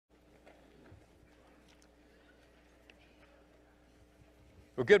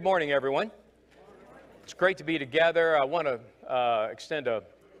Well, good morning, everyone. It's great to be together. I want to extend a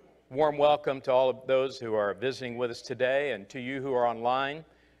warm welcome to all of those who are visiting with us today, and to you who are online.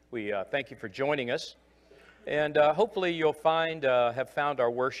 We thank you for joining us. And hopefully you'll have found our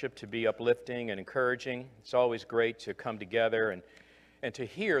worship to be uplifting and encouraging. It's always great to come together and to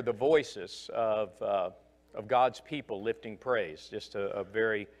hear the voices of God's people lifting praise. Just a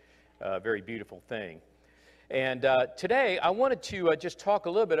very beautiful thing. And today, I wanted to just talk a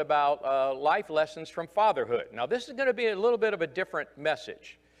little bit about life lessons from fatherhood. Now, this is going to be a little bit of a different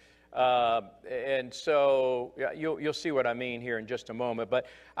message. And so you'll see what I mean here in just a moment. But,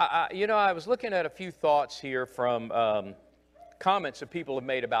 I was looking at a few thoughts here from comments that people have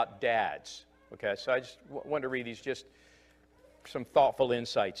made about dads. Okay, so I just wanted to read these, just some thoughtful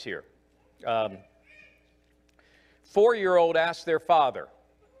insights here. 4-year-old asked their father,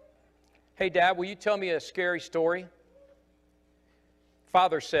 "Hey, Dad, will you tell me a scary story?"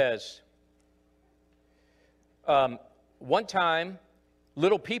 Father says, "One time,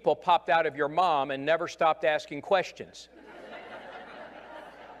 little people popped out of your mom and never stopped asking questions."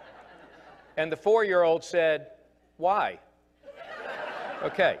 And the 4-year-old said, "Why?"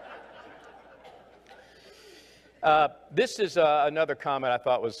 Okay. This is another comment I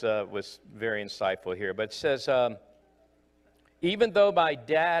thought was very insightful here, but it says, "Even though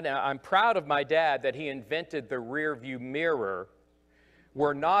I'm proud of my dad that he invented the rear view mirror,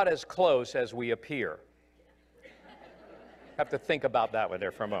 we're not as close as we appear." Have to think about that one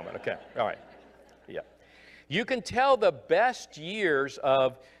there for a moment. Okay, all right. Yeah. "You can tell the best years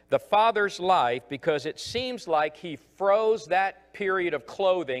of the father's life because it seems like he froze that period of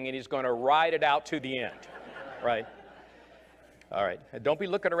clothing and he's going to ride it out to the end." Right? All right. And don't be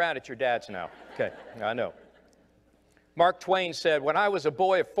looking around at your dads now. Okay, I know. Mark Twain said, "When I was a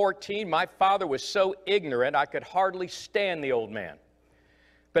boy of 14, my father was so ignorant I could hardly stand the old man.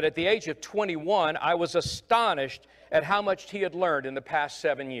 But at the age of 21, I was astonished at how much he had learned in the past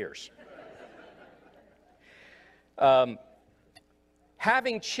 7 years."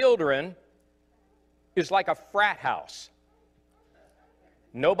 Having children is like a frat house.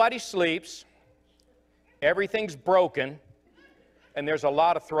 Nobody sleeps, everything's broken, and there's a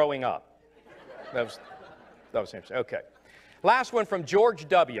lot of throwing up. That was interesting. Okay. Last one from George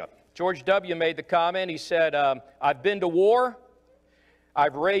W. George W. made the comment. He said, "I've been to war.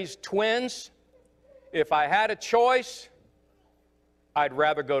 I've raised twins. If I had a choice, I'd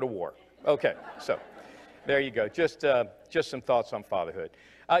rather go to war." Okay, so there you go. Just some thoughts on fatherhood.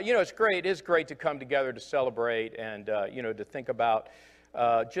 It's great. It is great to come together to celebrate and, to think about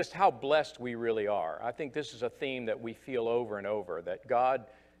just how blessed we really are. I think this is a theme that we feel over and over, that God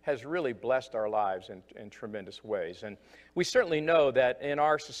has really blessed our lives in tremendous ways. And we certainly know that in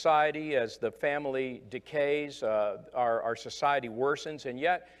our society, as the family decays, our society worsens, and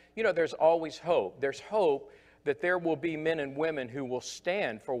yet, there's always hope. There's hope that there will be men and women who will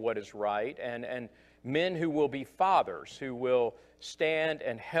stand for what is right, and men who will be fathers, who will stand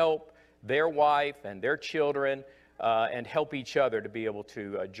and help their wife and their children and help each other to be able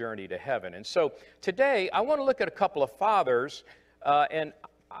to journey to heaven. And so today, I want to look at a couple of fathers, and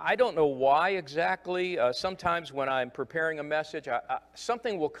I don't know why exactly. Sometimes when I'm preparing a message,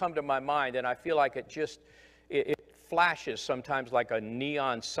 something will come to my mind, and I feel like it flashes sometimes like a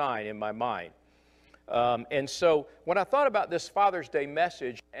neon sign in my mind. And so when I thought about this Father's Day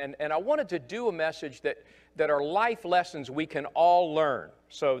message, and I wanted to do a message that are life lessons we can all learn.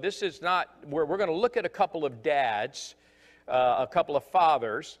 So this is not, we're going to look at a couple of dads, a couple of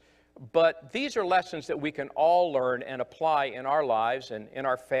fathers, but these are lessons that we can all learn and apply in our lives and in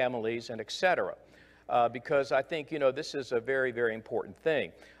our families and etc. Because I think, this is a very, very important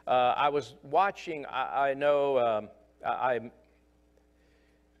thing. I was watching, I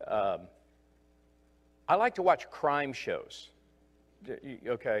like to watch crime shows.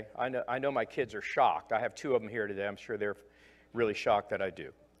 Okay, I know my kids are shocked. I have 2 of them here today. I'm sure they're really shocked that I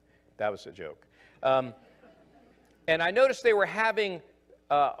do. That was a joke. And I noticed they were having,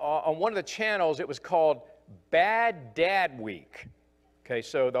 on one of the channels, it was called Bad Dad Week. Okay,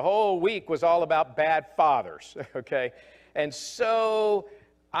 so the whole week was all about bad fathers, okay? And so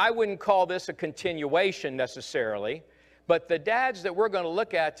I wouldn't call this a continuation necessarily, but the dads that we're going to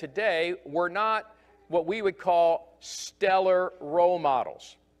look at today were not what we would call stellar role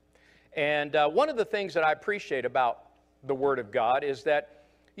models. And one of the things that I appreciate about the Word of God is that,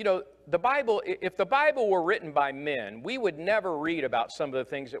 the Bible, if the Bible were written by men, we would never read about some of the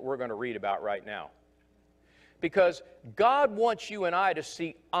things that we're going to read about right now. Because God wants you and I to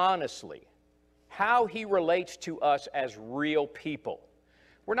see honestly how He relates to us as real people.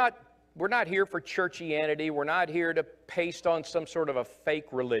 We're not We're not here for churchianity. We're not here to paste on some sort of a fake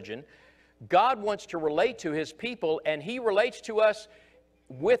religion. God wants to relate to his people, and he relates to us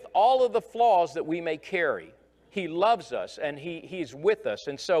with all of the flaws that we may carry. He loves us, and he's with us.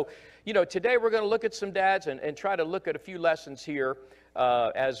 And so, you know, today we're going to look at some dads and try to look at a few lessons here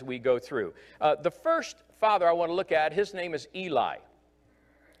as we go through. The first father I want to look at, his name is Eli.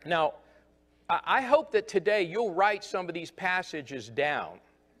 Now, I hope that today you'll write some of these passages down,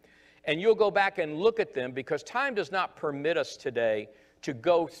 and you'll go back and look at them, because time does not permit us today to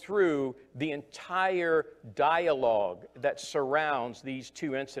go through the entire dialogue that surrounds these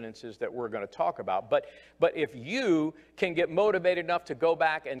two incidences that we're going to talk about. But if you can get motivated enough to go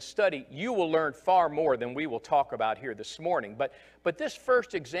back and study, you will learn far more than we will talk about here this morning. But this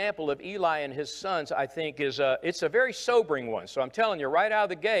first example of Eli and his sons, I think, it's a very sobering one. So I'm telling you, right out of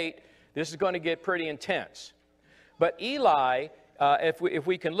the gate, this is going to get pretty intense. But Eli, if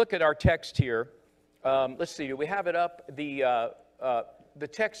we can look at our text here, let's see, do we have it up? The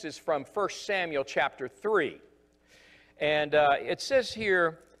text is from 1 Samuel chapter 3. And it says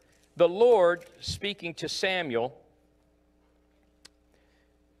here, the Lord speaking to Samuel,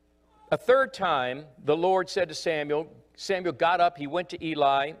 a third time the Lord said to Samuel, Samuel got up, he went to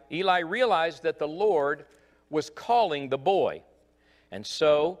Eli. Eli realized that the Lord was calling the boy. And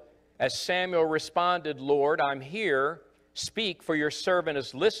so, as Samuel responded, Lord, I'm here, speak, for your servant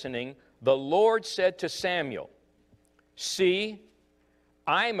is listening, the Lord said to Samuel, see,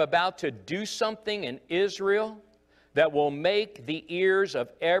 I am about to do something in Israel that will make the ears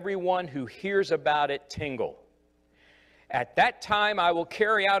of everyone who hears about it tingle. At that time I will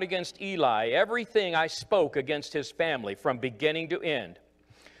carry out against Eli everything I spoke against his family from beginning to end.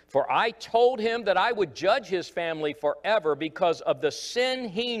 For I told him that I would judge his family forever because of the sin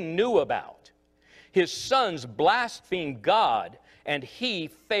he knew about. His sons blasphemed God, and he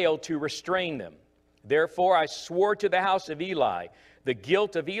failed to restrain them. Therefore I swore to the house of Eli, the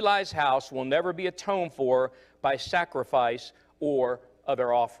guilt of Eli's house will never be atoned for by sacrifice or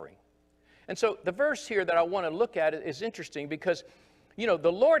other offering. And so the verse here that I want to look at is interesting because, you know,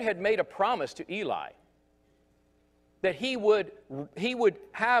 the Lord had made a promise to Eli that he would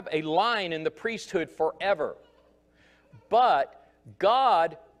have a line in the priesthood forever. But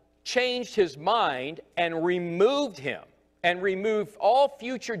God changed his mind and removed him and removed all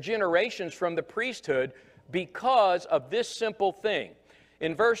future generations from the priesthood because of this simple thing.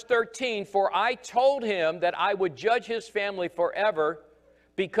 In verse 13, for I told him that I would judge his family forever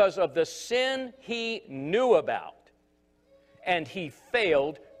because of the sin he knew about, and he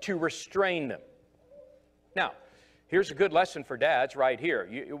failed to restrain them. Now, here's a good lesson for dads right here.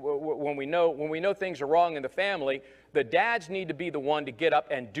 When we know things are wrong in the family, the dads need to be the one to get up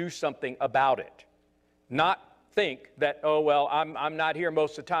and do something about it. Not think that, oh, well, I'm not here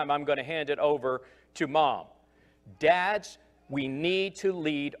most of the time, I'm going to hand it over to mom. Dads, we need to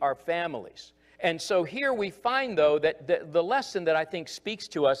lead our families. And so here we find, though, that the lesson that I think speaks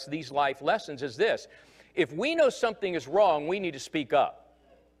to us, these life lessons, is this. If we know something is wrong, we need to speak up.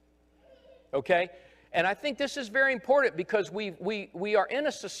 Okay? And I think this is very important because we are in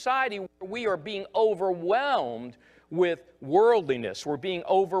a society where we are being overwhelmed with worldliness. We're being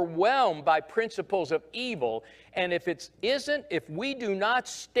overwhelmed by principles of evil. And if we do not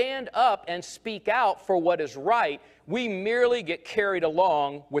stand up and speak out for what is right, we merely get carried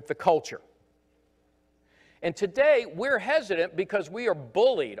along with the culture. And today, we're hesitant because we are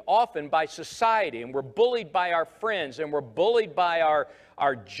bullied often by society, and we're bullied by our friends, and we're bullied by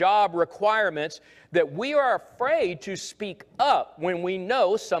our job requirements, that we are afraid to speak up when we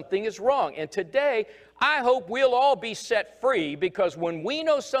know something is wrong. And today, I hope we'll all be set free, because when we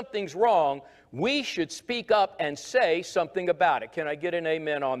know something's wrong, we should speak up and say something about it. Can I get an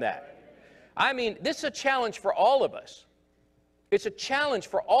amen on that? I mean, this is a challenge for all of us. It's a challenge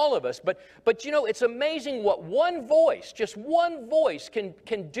for all of us, but you know, it's amazing what one voice, just one voice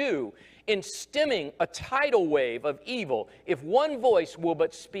can do in stemming a tidal wave of evil if one voice will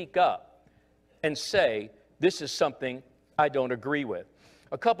but speak up and say, this is something I don't agree with.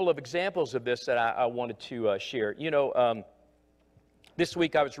 A couple of examples of this that I wanted to share. You know, this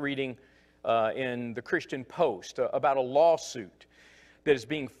week I was reading in the Christian Post about a lawsuit that is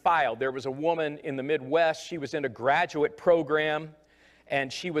being filed. There was a woman in the Midwest. She was in a graduate program,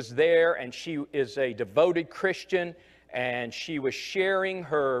 and she was there, and she is a devoted Christian, and she was sharing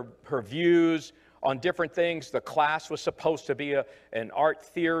her views on different things. The class was supposed to be an art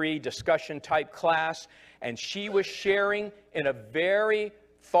theory discussion type class, and she was sharing in a very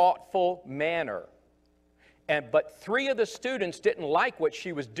thoughtful manner. But 3 of the students didn't like what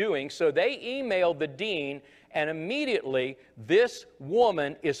she was doing, so they emailed the dean, and immediately this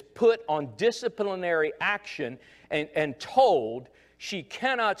woman is put on disciplinary action and told she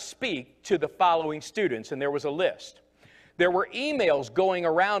cannot speak to the following students, and there was a list. There were emails going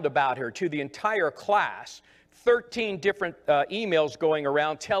around about her to the entire class, 13 different emails going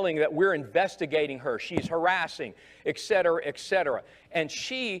around telling that we're investigating her, she's harassing, etc., etc. And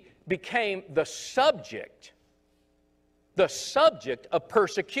she became the subject of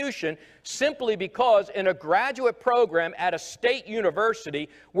persecution simply because in a graduate program at a state university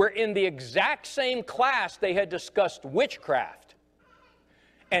where in the exact same class they had discussed witchcraft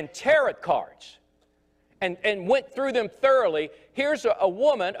and tarot cards and went through them thoroughly, here's a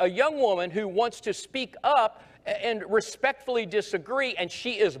woman, a young woman who wants to speak up and respectfully disagree, and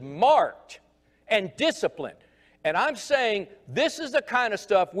she is marked and disciplined. And I'm saying this is the kind of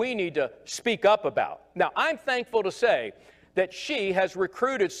stuff we need to speak up about. Now, I'm thankful to say that she has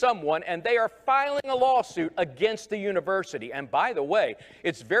recruited someone, and they are filing a lawsuit against the university. And by the way,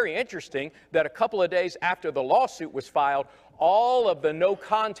 it's very interesting that a couple of days after the lawsuit was filed, all of the no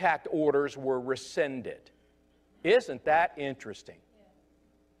contact orders were rescinded. Isn't that interesting?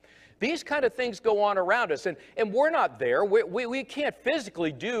 These kind of things go on around us, and we're not there. We can't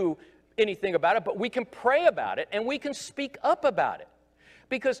physically do anything about it, but we can pray about it, and we can speak up about it.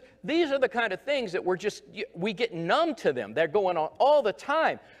 Because these are the kind of things that we get numb to them. They're going on all the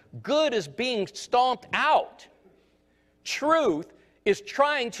time. Good is being stomped out. Truth is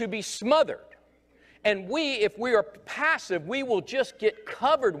trying to be smothered. And if we are passive, we will just get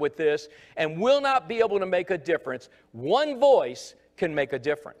covered with this and will not be able to make a difference. One voice can make a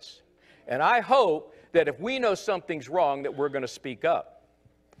difference. And I hope that if we know something's wrong, that we're going to speak up.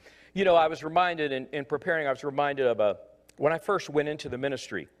 You know, I was reminded in preparing, I was reminded of when I first went into the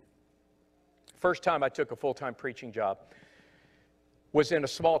ministry, first time I took a full-time preaching job was in a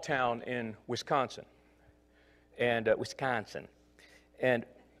small town in Wisconsin. And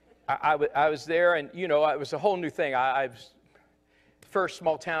I was there, and, you know, it was a whole new thing. I was first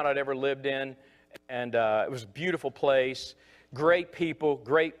small town I'd ever lived in, and it was a beautiful place, great people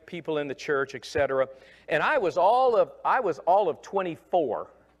in the church, etc. And I was all of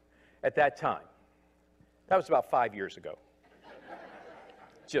 24 at that time. That was about 5 years ago.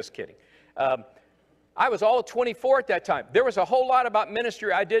 Just kidding. I was all of 24 at that time. There was a whole lot about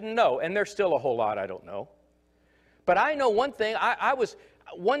ministry I didn't know, and there's still a whole lot I don't know. But I know one thing.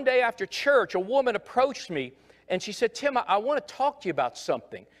 One day after church, a woman approached me, and she said, "Tim, I want to talk to you about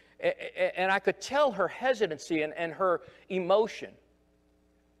something." And I could tell her hesitancy and her emotion.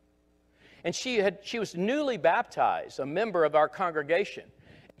 And she was newly baptized, a member of our congregation.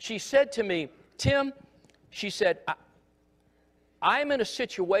 She said to me, "Tim," she said, "I'm in a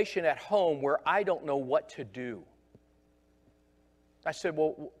situation at home where I don't know what to do." I said,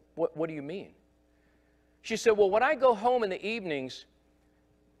 "Well, what do you mean?" She said, "Well, when I go home in the evenings,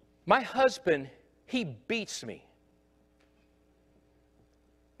 my husband, he beats me.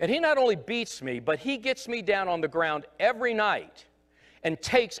 And he not only beats me, but he gets me down on the ground every night and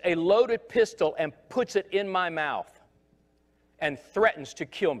takes a loaded pistol and puts it in my mouth and threatens to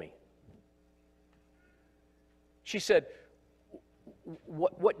kill me." She said,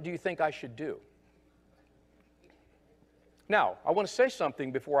 what do you think I should do?" Now, I want to say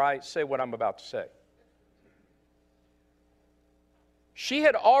something before I say what I'm about to say. She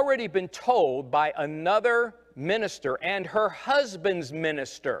had already been told by another minister and her husband's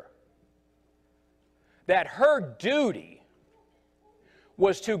minister that her duty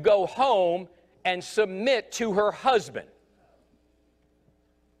was to go home and submit to her husband.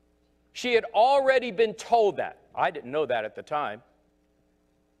 She had already been told that. I didn't know that at the time.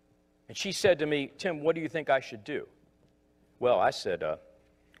 And she said to me, "Tim, what do you think I should do?" Well, I said,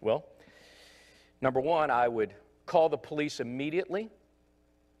 well, number one, I would call the police immediately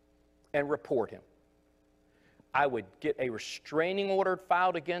and report him. I would get a restraining order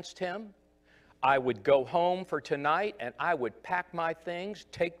filed against him. I would go home for tonight, and I would pack my things,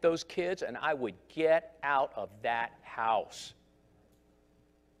 take those kids, and I would get out of that house.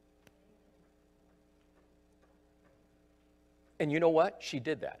 And you know what? She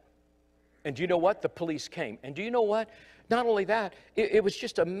did that. And do you know what? The police came. And do you know what? Not only that, it was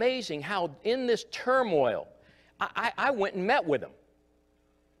just amazing how in this turmoil, I went and met with him.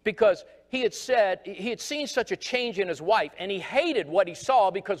 Because he had seen such a change in his wife, and he hated what he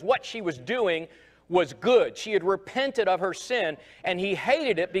saw because what she was doing was good. She had repented of her sin, and he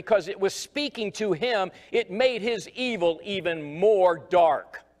hated it because it was speaking to him. It made his evil even more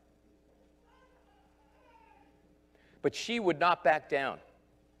dark. But she would not back down.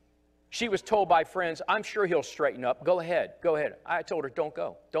 She was told by friends, I'm sure he'll straighten up. Go ahead, go ahead. I told her, don't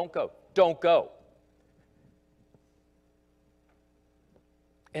go, don't go, don't go.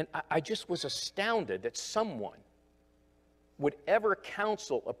 And I just was astounded that someone would ever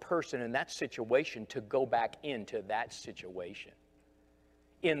counsel a person in that situation to go back into that situation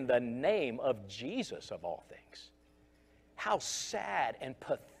in the name of Jesus, of all things. How sad and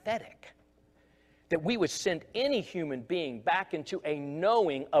pathetic that we would send any human being back into a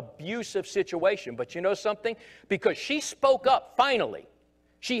knowing, abusive situation. But you know something? Because she spoke up finally,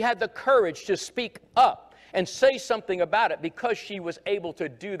 she had the courage to speak up and say something about it. Because she was able to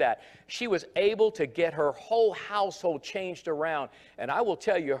do that, she was able to get her whole household changed around. And I will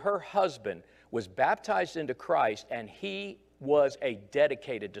tell you, her husband was baptized into Christ, and he was a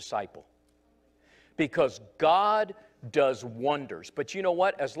dedicated disciple. Because God does wonders. But you know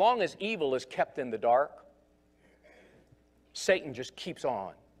what? As long as evil is kept in the dark, Satan just keeps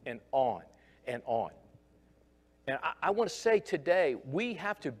on and on and on. And I want to say today, we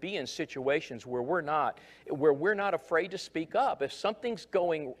have to be in situations where we're not afraid to speak up. If something's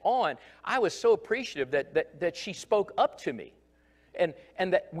going on, I was so appreciative that she spoke up to me, and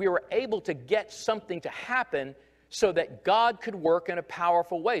that we were able to get something to happen so that God could work in a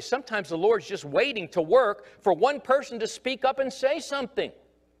powerful way. Sometimes the Lord's just waiting to work for one person to speak up and say something.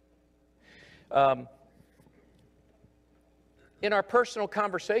 In our personal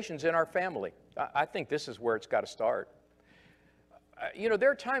conversations, in our family, I think this is where it's got to start. You know,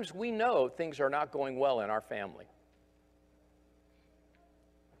 there are times we know things are not going well in our family.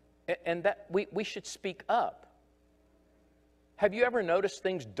 And that we should speak up. Have you ever noticed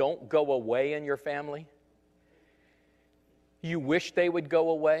things don't go away in your family? You wish they would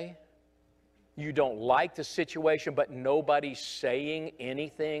go away. You don't like the situation, but nobody's saying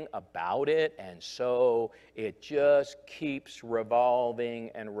anything about it. And so it just keeps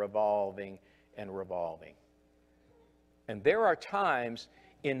revolving and revolving and revolving. And there are times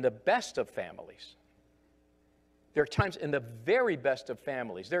in the best of families. There are times in the very best of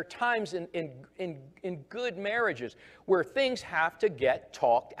families. There are times in good marriages where things have to get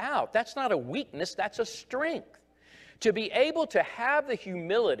talked out. That's not a weakness, that's a strength. To be able to have the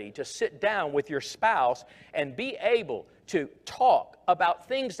humility to sit down with your spouse and be able to talk about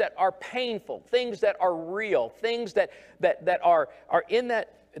things that are painful, things that are real, things that are in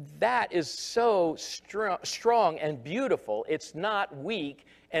that is so strong and beautiful. It's not weak,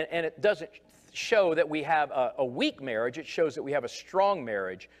 and it doesn't show that we have a weak marriage. It shows that we have a strong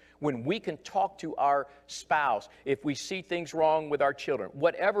marriage when we can talk to our spouse. If we see things wrong with our children,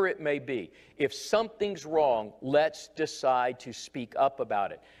 whatever it may be, if something's wrong, let's decide to speak up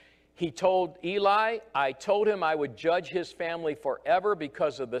about it. He told Eli, I told him I would judge his family forever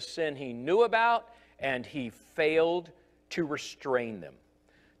because of the sin he knew about, and he failed to restrain them.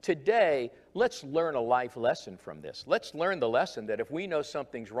 Today, let's learn a life lesson from this. Let's learn the lesson that if we know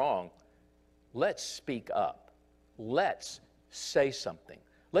something's wrong, let's speak up. Let's say something.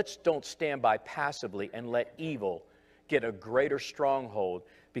 Let's don't stand by passively and let evil get a greater stronghold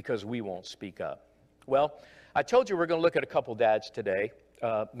because we won't speak up. Well, I told you we're going to look at a couple dads today.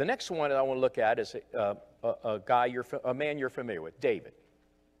 The next one that I want to look at is a man you're familiar with, David,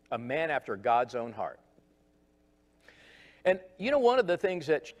 a man after God's own heart. And you know, one of the things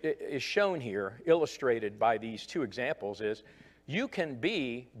that is shown here, illustrated by these two examples, is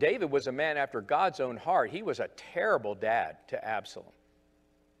David was a man after God's own heart. He was a terrible dad to Absalom.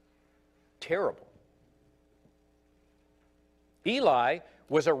 Terrible. Eli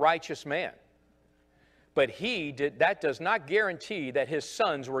was a righteous man. But that does not guarantee that his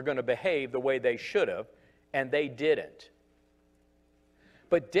sons were going to behave the way they should have, and they didn't.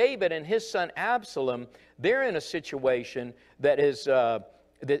 But David and his son Absalom, they're in a situation that is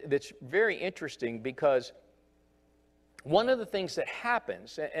that's very interesting, because one of the things that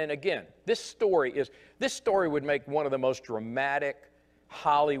happens, and again, this story would make one of the most dramatic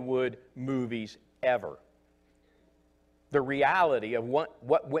Hollywood movies ever. The reality of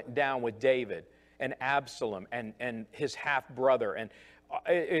what went down with David and Absalom and his half-brother, and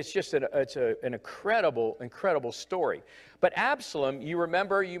it's just an incredible story. But Absalom, you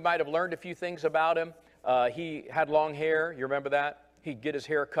remember, you might have learned a few things about him. He had long hair, you remember that? He'd get his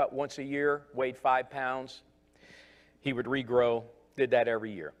hair cut once a year, weighed 5 pounds. He would regrow, did that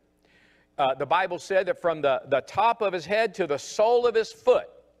every year. The Bible said that from the top of his head to the sole of his foot,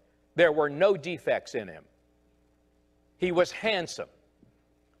 there were no defects in him. He was handsome.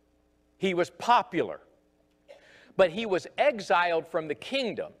 He was popular. But he was exiled from the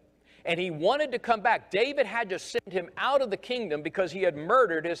kingdom, and he wanted to come back. David had to send him out of the kingdom because he had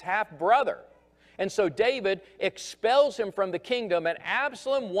murdered his half-brother. And so David expels him from the kingdom, and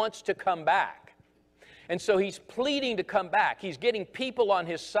Absalom wants to come back. And so he's pleading to come back. He's getting people on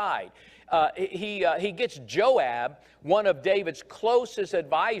his side. He gets Joab, one of David's closest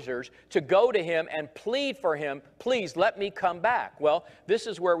advisors, to go to him and plead for him, please let me come back. Well, this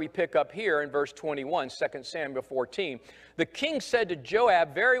is where we pick up here in verse 21, 2 Samuel 14. The king said to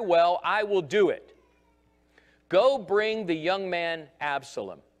Joab, very well, I will do it. Go bring the young man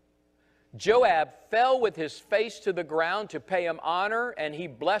Absalom. Joab fell with his face to the ground to pay him honor, and he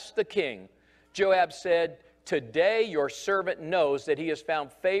blessed the king. Joab said, today your servant knows that he has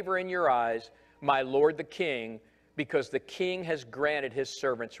found favor in your eyes, my lord the king, because the king has granted his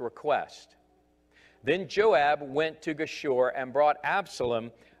servant's request. Then Joab went to Geshur and brought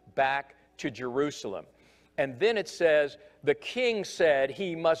Absalom back to Jerusalem. And then it says, the king said,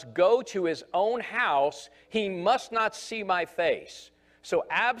 he must go to his own house. He must not see my face. So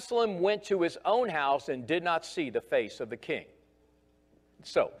Absalom went to his own house and did not see the face of the king.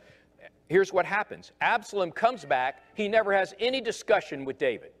 So here's what happens. Absalom comes back. He never has any discussion with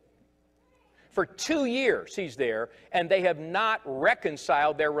David. For 2 years he's there, and they have not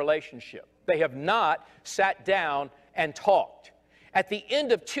reconciled their relationship. They have not sat down and talked. At the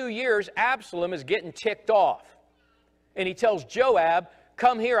end of 2 years, Absalom is getting ticked off. And he tells Joab,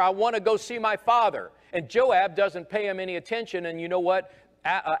 come here, I want to go see my father. And Joab doesn't pay him any attention, and you know what?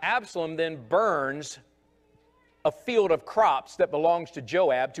 Absalom then burns a field of crops that belongs to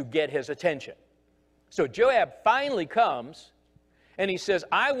Joab to get his attention. So Joab finally comes, and he says,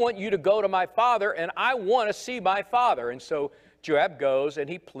 I want you to go to my father, and I want to see my father. And so Joab goes, and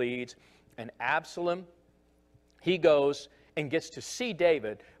he pleads, and Absalom, he goes and gets to see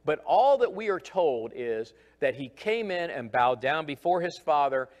David. But all that we are told is that he came in and bowed down before his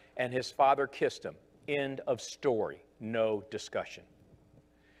father, and his father kissed him. End of story. No discussion.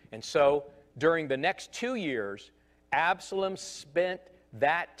 And so during the next 2 years, Absalom spent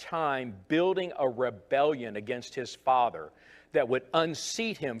that time building a rebellion against his father that would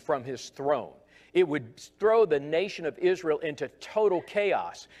unseat him from his throne. It would throw the nation of Israel into total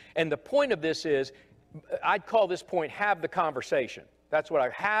chaos. And the point of this is, I'd call this point, have the conversation. That's what I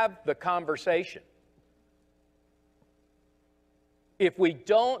have, the conversation. If we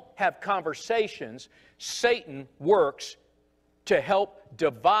don't have conversations, Satan works to help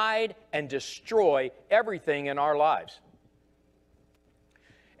divide and destroy everything in our lives.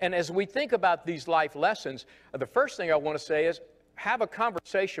 And as we think about these life lessons, the first thing I want to say is have a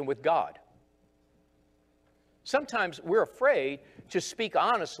conversation with God. Sometimes we're afraid to speak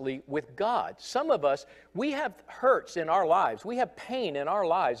honestly with God. Some of us, we have hurts in our lives. We have pain in our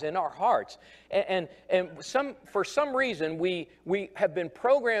lives, in our hearts. And for some reason, we have been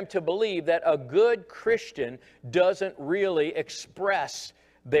programmed to believe that a good Christian doesn't really express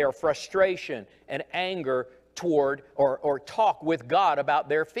their frustration and anger toward or talk with God about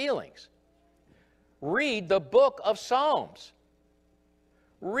their feelings. Read the book of Psalms.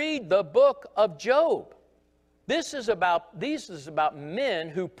 Read the book of Job. This is about men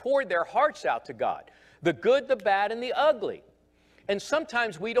who poured their hearts out to God, the good, the bad, and the ugly. And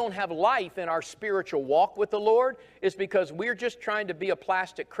sometimes we don't have life in our spiritual walk with the Lord is because we're just trying to be a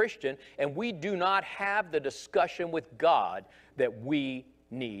plastic Christian, and we do not have the discussion with God that we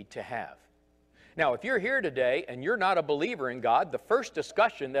need to have. Now, if you're here today and you're not a believer in God, the first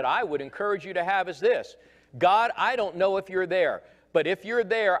discussion that I would encourage you to have is this: God, I don't know if you're there, but if you're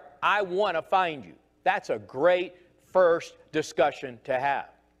there, I want to find you. That's a great first discussion to have.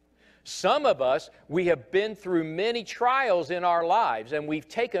 Some of us, we have been through many trials in our lives, and we've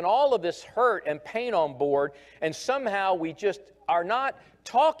taken all of this hurt and pain on board, and somehow we just are not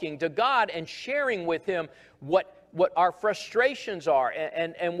talking to God and sharing with Him what our frustrations are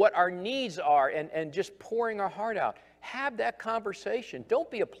and what our needs are, and just pouring our heart out. Have that conversation.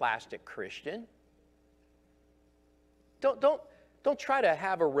 Don't be a plastic Christian. Don't try to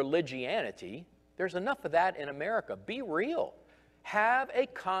have a religianity. There's enough of that in America. Be real. Have a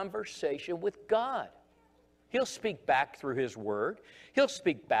conversation with God. He'll speak back through His Word. He'll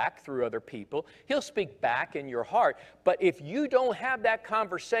speak back through other people. He'll speak back in your heart. But if you don't have that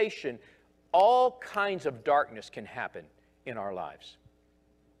conversation, all kinds of darkness can happen in our lives.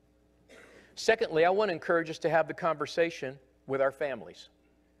 Secondly, I want to encourage us to have the conversation with our families.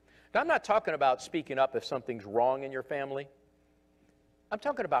 Now, I'm not talking about speaking up if something's wrong in your family. I'm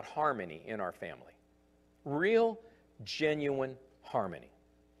talking about harmony in our family. Real, genuine harmony.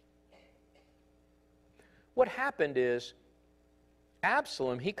 What happened is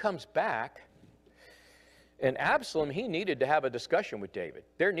Absalom, he comes back, and Absalom, he needed to have a discussion with David.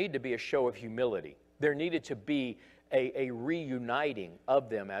 There needed to be a show of humility. There needed to be a reuniting of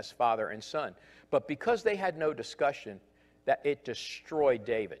them as father and son. But because they had no discussion, that it destroyed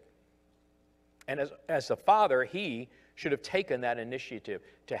David. And as a father, he should have taken that initiative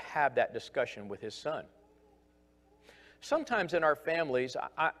to have that discussion with his son. Sometimes in our families,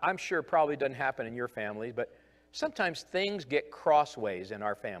 I'm sure it probably doesn't happen in your family, but sometimes things get crossways in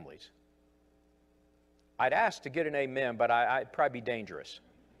our families. I'd ask to get an amen, but I'd probably be dangerous.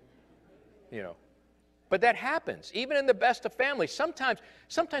 You know. But that happens, even in the best of families.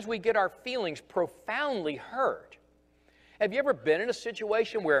 Sometimes we get our feelings profoundly hurt. Have you ever been in a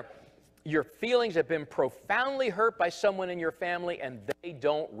situation where your feelings have been profoundly hurt by someone in your family and they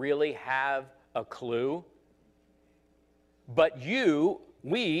don't really have a clue? But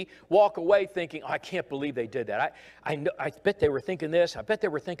we walk away thinking, oh, I can't believe they did that. I bet they were thinking this. I bet they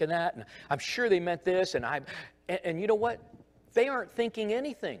were thinking that. And I'm sure they meant this. And you know what? They aren't thinking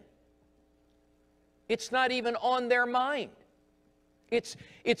anything. It's not even on their mind. It's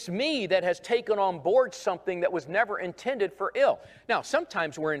me that has taken on board something that was never intended for ill. Now,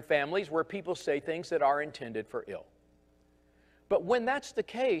 sometimes we're in families where people say things that are intended for ill. But when that's the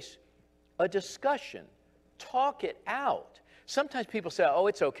case, a discussion, talk it out. Sometimes people say, oh,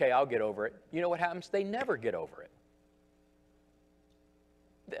 it's okay, I'll get over it. You know what happens? They never get over it.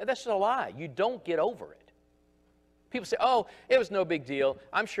 That's a lie. You don't get over it. People say, oh, it was no big deal.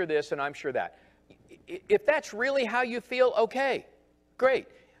 I'm sure this and I'm sure that. If that's really how you feel, okay, great.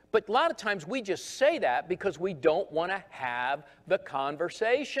 But a lot of times we just say that because we don't want to have the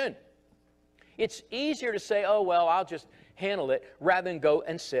conversation. It's easier to say, oh, well, I'll just handle it, rather than go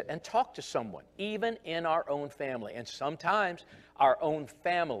and sit and talk to someone, even in our own family. And sometimes our own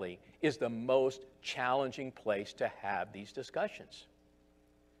family is the most challenging place to have these discussions.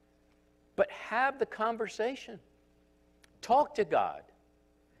 But have the conversation. Talk to God.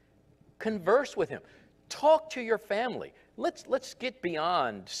 Converse with Him. Talk to your family. Let's get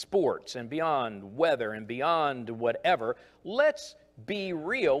beyond sports and beyond weather and beyond whatever. Let's be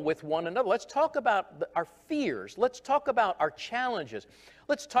real with one another. Let's talk about our fears. Let's talk about our challenges.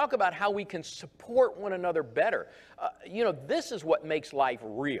 Let's talk about how we can support one another better. This is what makes life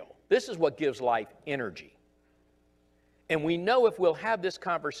real. This is what gives life energy. And we know if we'll have this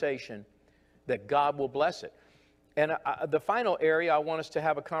conversation that God will bless it. And the final area I want us to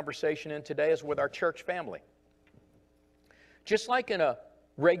have a conversation in today is with our church family. Just like in a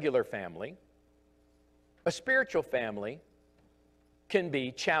regular family, a spiritual family can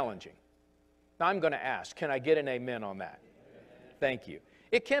be challenging. Now I'm going to ask, can I get an amen on that? Thank you.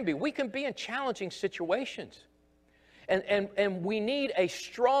 It can be. We can be in challenging situations. And we need a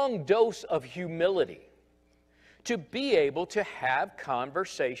strong dose of humility to be able to have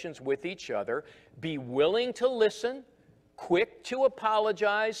conversations with each other, be willing to listen, quick to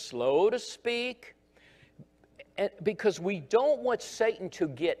apologize, slow to speak, because we don't want Satan to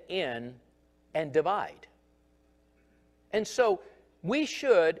get in and divide. And so we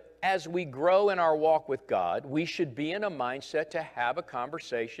should, as we grow in our walk with God, we should be in a mindset to have a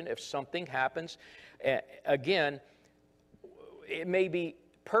conversation. If something happens, again, it may be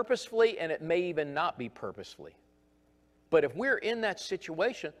purposefully and it may even not be purposefully. But if we're in that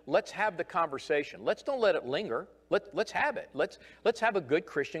situation, let's have the conversation. Let's don't let it linger. Let's have it. Let's have a good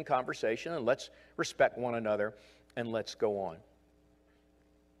Christian conversation, and let's respect one another, and let's go on.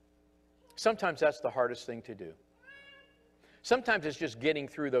 Sometimes that's the hardest thing to do. Sometimes it's just getting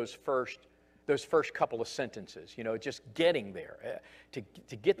through those first couple of sentences, just getting there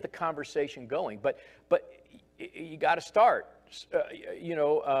to get the conversation going. But you got to start,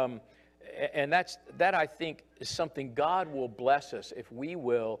 and that I think is something God will bless us if we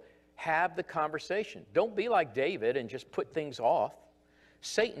will have the conversation. Don't be like David and just put things off.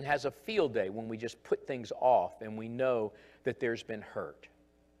 Satan has a field day when we just put things off and we know that there's been hurt.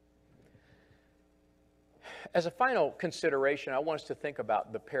 As a final consideration, I want us to think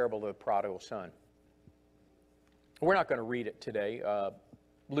about the parable of the prodigal son. We're not going to read it today.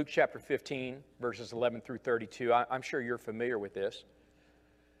 Luke chapter 15, verses 11 through 32. I'm sure you're familiar with this.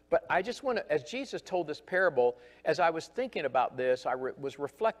 But I just want to, as Jesus told this parable, as I was thinking about this, I was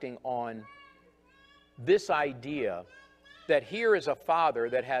reflecting on this idea that here is a father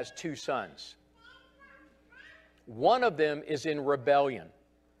that has two sons. One of them is in rebellion.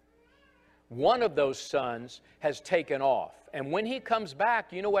 One of those sons has taken off. And when he comes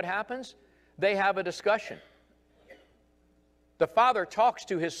back, you know what happens? They have a discussion. The father talks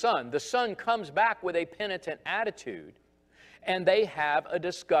to his son. The son comes back with a penitent attitude. And they have a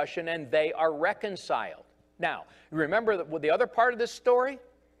discussion and they are reconciled. Now, remember the other part of this story?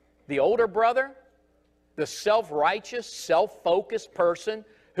 The older brother, the self-righteous, self-focused person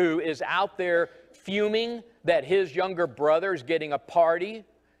who is out there fuming that his younger brother is getting a party.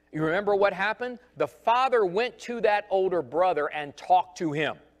 You remember what happened? The father went to that older brother and talked to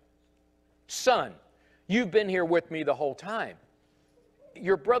him. Son, you've been here with me the whole time.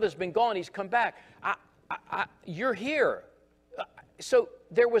 Your brother's been gone. He's come back. You're here. So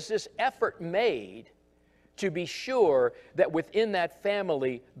there was this effort made to be sure that within that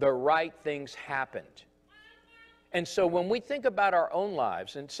family, the right things happened. And so when we think about our own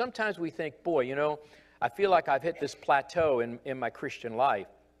lives, and sometimes we think, boy, you know, I feel like I've hit this plateau in my Christian life.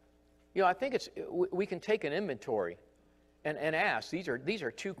 You know, I think we can take an inventory and ask. These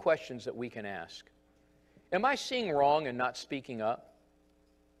are two questions that we can ask. Am I seeing wrong and not speaking up?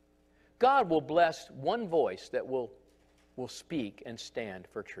 God will bless one voice that will speak and stand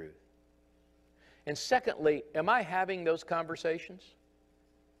for truth. And secondly, am I having those conversations?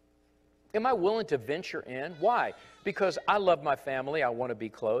 Am I willing to venture in? Why? Because I love my family, I want to be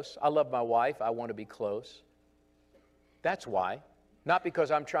close. I love my wife, I want to be close. That's why. Not because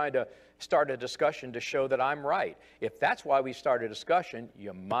I'm trying to start a discussion to show that I'm right. If that's why we start a discussion,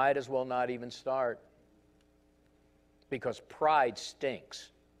 you might as well not even start. Because pride stinks.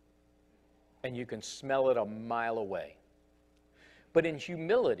 And you can smell it a mile away. But in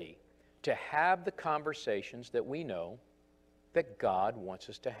humility, to have the conversations that we know that God wants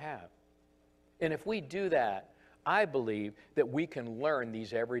us to have. And if we do that, I believe that we can learn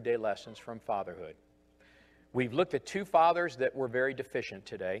these everyday lessons from fatherhood. We've looked at two fathers that were very deficient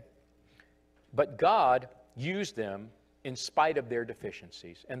today, but God used them in spite of their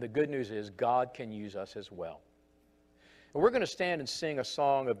deficiencies. And the good news is God can use us as well. And we're going to stand and sing a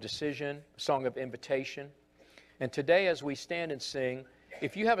song of decision, a song of invitation. And today as we stand and sing,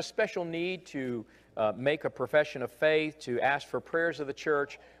 if you have a special need to make a profession of faith, to ask for prayers of the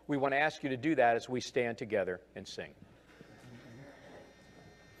church, we want to ask you to do that as we stand together and sing.